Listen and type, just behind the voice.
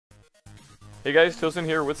Hey guys, Tosan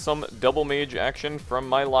here with some double mage action from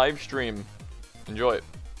my live stream. Enjoy it.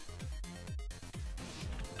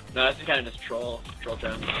 No, this is kind of just troll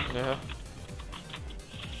gem. Yeah.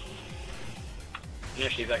 I'm gonna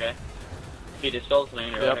sheave that guy. He dispels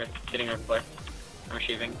something Yep. earlier, getting a flare. I'm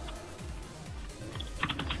sheaving.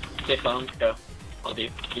 Stay phone, go. I'll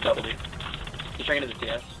deep. He double deep. He's trying into the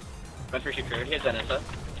CS. Went for sheep period. He has Zenessa.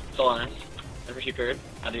 Still on us. Went for sheep period.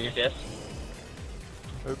 I'll do your CS.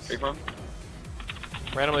 Oops. Free form.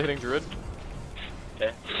 Randomly hitting Druid.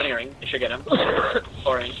 Okay. Putting a ring. You should get him.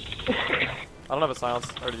 Or ring. I don't have a silence.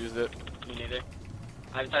 I already used it. Me neither.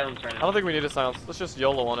 I have silence right I now. don't think we need a silence. Let's just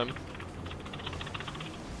YOLO on him.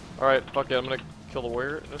 Alright, fuck it. I'm gonna kill the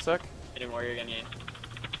warrior in a sec. Hitting warrior again, yeah.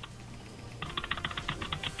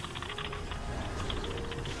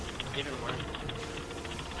 Even more.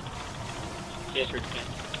 CS root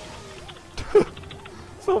scan.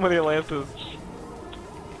 So many lances.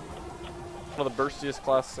 One of the burstiest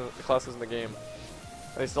classes in the game.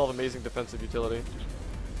 And they still have amazing defensive utility.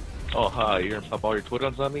 Oh hi, you're gonna pop all your Twitter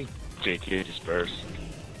on me? JK disperse.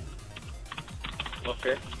 Wolf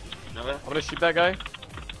fear. Nova? I'm gonna shoot that guy.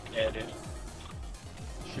 Yeah, dude.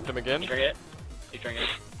 Shoot him again. You drink it? You drink it?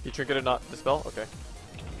 He trinketed, not dispel? Okay.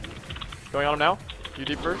 Going on him now? You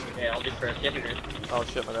deep first? Yeah, I'll do first. Yes, you do. Oh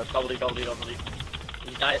shit, my bad. Double deep, double deep, double deep.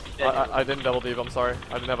 He's dead. I didn't double deep, I'm sorry.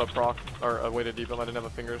 I didn't have a proc, or a way to deep him, I didn't have a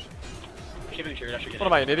fingers. Keeping sure, I should get What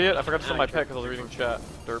am I, an idiot? I forgot to send my pet because I was reading chat.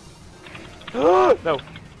 Derp. No!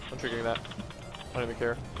 I'm triggering that. I don't even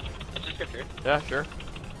care. Let's just go through. Yeah, sure.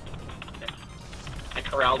 Okay. I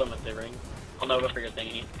corralled him with the ring. I'll Nova for your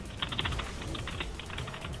thingy.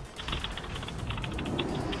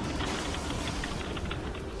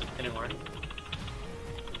 Anymore.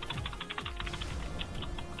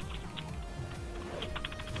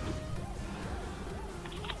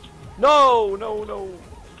 No! No, no!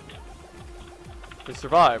 They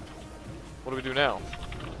survived. What do we do now?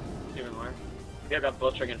 Even more. We have got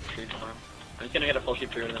both trying to shoot for him. I'm just gonna get a full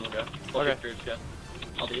sheep through and then we'll go. Full Okay. sheep through, go.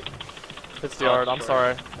 I'll deep. Hits the yard, I'm sure.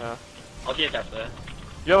 sorry. Yeah. I'll deep after that.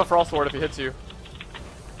 You have a frost ward if he hits you.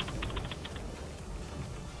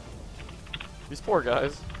 These poor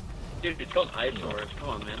guys. Dude, it's called Ice Orb. Come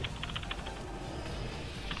on, man.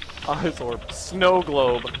 Eyes orb. Snow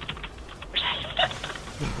globe.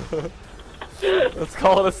 Let's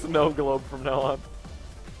call it a snow globe from now on.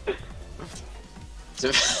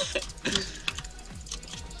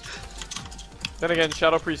 Then again,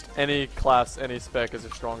 Shadow Priest, any class, any spec is a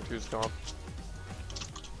strong 2 stomp.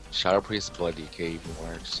 Shadow Priest Blood DK even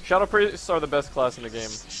works. Shadow Priests are the best class in the game,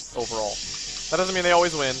 overall. That doesn't mean they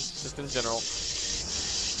always win, just in general.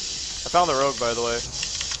 I found the rogue, by the way.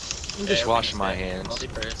 I'm just washing my hands. I'll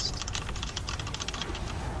deep first.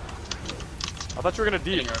 I thought you were gonna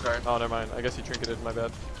deep. Hitting rogue hard. Oh, never mind. I guess you trinketed, my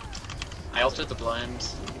bad. I altered the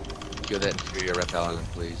blinds. Give that inferior rep paladin,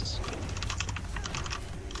 please.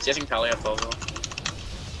 CSing Talia Fovo.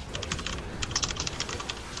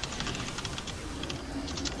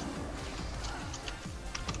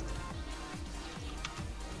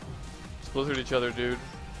 Blizzard each other, dude.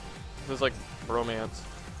 This is like romance.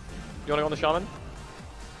 You wanna go on the shaman?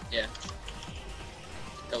 Yeah.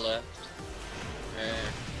 Go left.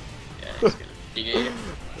 Yeah, he's gonna DK.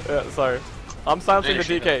 Yeah, sorry. I'm silencing the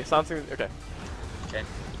Finish DK. Silencing. Okay. Okay.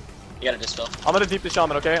 You gotta dispel. I'm gonna deep the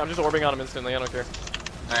shaman. Okay. I'm just orbing on him instantly. I don't care.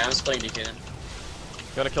 Alright, I'm splitting DK then.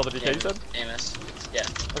 You wanna kill the DK? Yeah, You said? AMS. Yeah.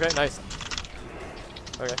 Okay. Nice.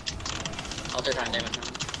 Okay. I'll take time damage.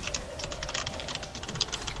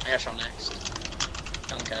 I got Shaman next.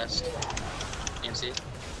 Shaman cast. EMC.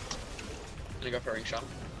 I'm gonna go for a ring shot.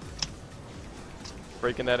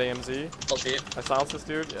 Breaking that AMZ. Full sheet. I silenced this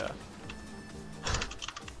dude. Yeah.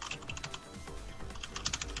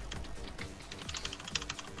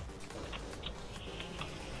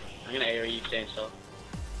 I'm gonna AoE staying still.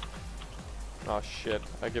 Oh shit.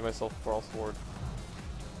 I give myself Brawl Sword.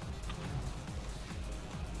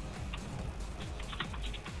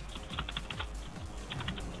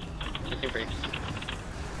 Looking breaks.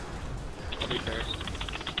 I'll do first.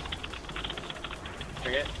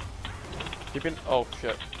 Forget. Deeping. Oh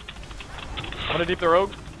shit. I'm gonna deep the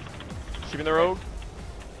rogue. Shooting the rogue.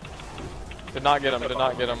 Did not get him. Did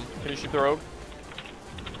not get him. Can you shoot the rogue?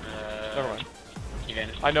 Never mind. He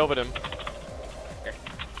vanished. I know but him. Okay.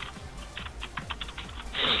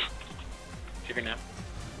 Shooting now.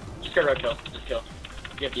 Just go road kill. Just kill.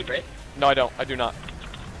 You have deep right? No, I don't. I do not.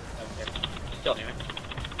 Okay. Just kill anyway.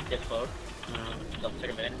 Get slowed. Double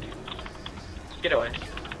second minute. Just get away.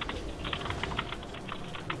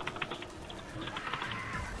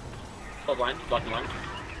 Hold line. Blocking line.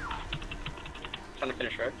 Trying to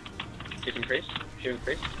finish road. Shooting priest. Shooting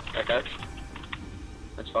priest. Back out.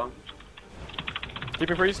 That's fine.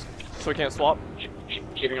 Keeping priest, so we can't swap.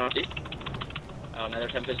 Keeping on deep. Oh, another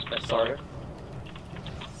Tempest best Sorry. starter.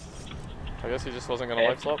 I guess he just wasn't gonna Okay.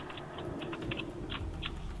 life swap.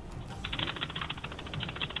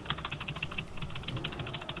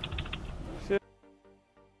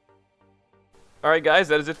 Alright guys,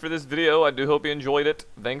 that is it for this video. I do hope you enjoyed it.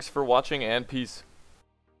 Thanks for watching and peace.